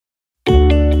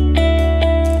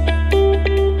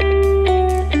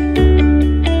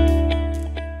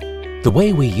The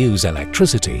way we use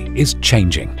electricity is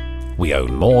changing. We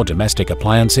own more domestic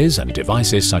appliances and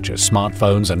devices such as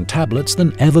smartphones and tablets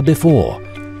than ever before.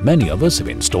 Many of us have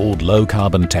installed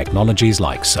low-carbon technologies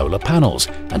like solar panels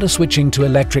and are switching to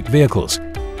electric vehicles.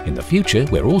 In the future,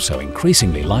 we're also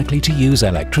increasingly likely to use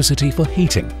electricity for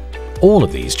heating. All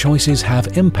of these choices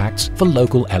have impacts for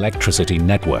local electricity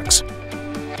networks.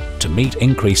 To meet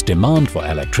increased demand for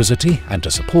electricity and to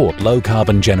support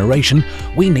low-carbon generation,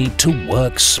 we need to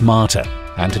work smarter.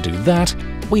 And to do that,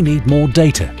 we need more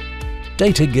data.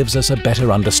 Data gives us a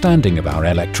better understanding of our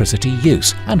electricity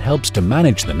use and helps to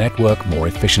manage the network more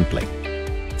efficiently.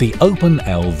 The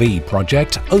OpenLV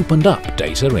project opened up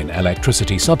data in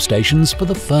electricity substations for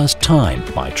the first time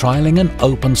by trialling an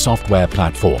open software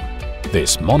platform.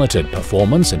 This monitored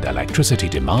performance and electricity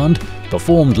demand,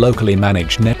 performed locally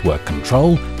managed network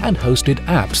control, and hosted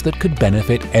apps that could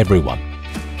benefit everyone.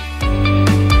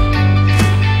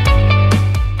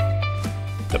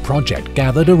 The project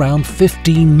gathered around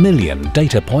 15 million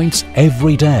data points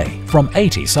every day from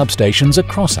 80 substations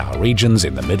across our regions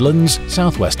in the Midlands,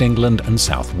 South West England and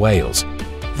South Wales.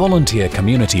 Volunteer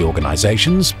community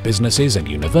organisations, businesses and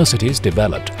universities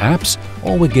developed apps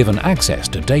or were given access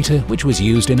to data which was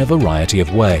used in a variety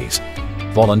of ways.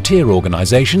 Volunteer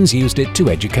organisations used it to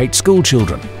educate school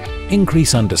children,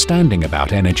 increase understanding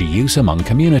about energy use among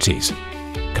communities,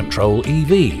 control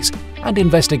EVs, and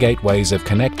investigate ways of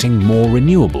connecting more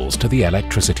renewables to the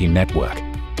electricity network.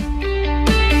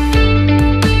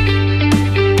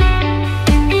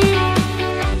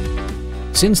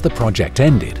 Since the project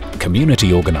ended,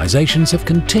 community organisations have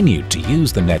continued to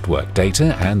use the network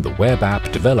data and the web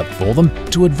app developed for them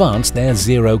to advance their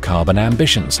zero-carbon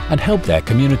ambitions and help their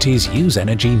communities use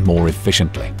energy more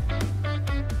efficiently.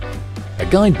 A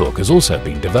guidebook has also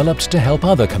been developed to help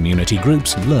other community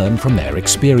groups learn from their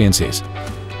experiences.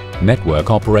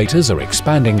 Network operators are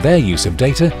expanding their use of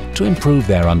data to improve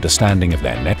their understanding of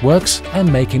their networks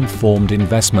and make informed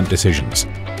investment decisions.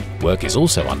 Work is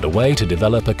also underway to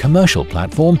develop a commercial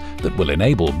platform that will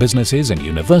enable businesses and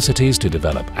universities to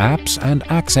develop apps and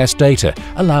access data,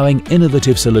 allowing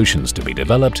innovative solutions to be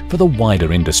developed for the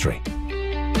wider industry.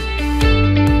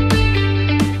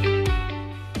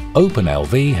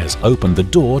 OpenLV has opened the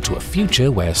door to a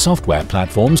future where software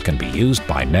platforms can be used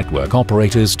by network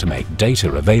operators to make data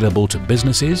available to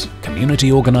businesses,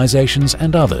 community organizations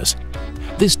and others.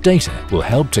 This data will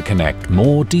help to connect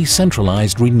more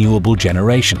decentralized renewable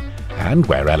generation, and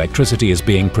where electricity is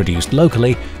being produced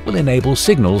locally will enable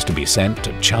signals to be sent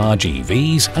to charge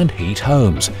EVs and heat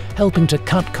homes, helping to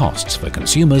cut costs for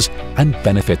consumers and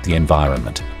benefit the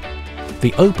environment.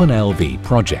 The OpenLV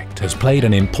project has played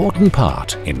an important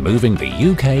part in moving the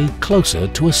UK closer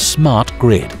to a smart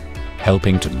grid,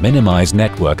 helping to minimise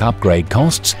network upgrade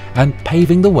costs and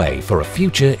paving the way for a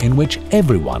future in which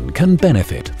everyone can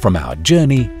benefit from our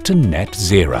journey to net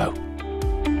zero.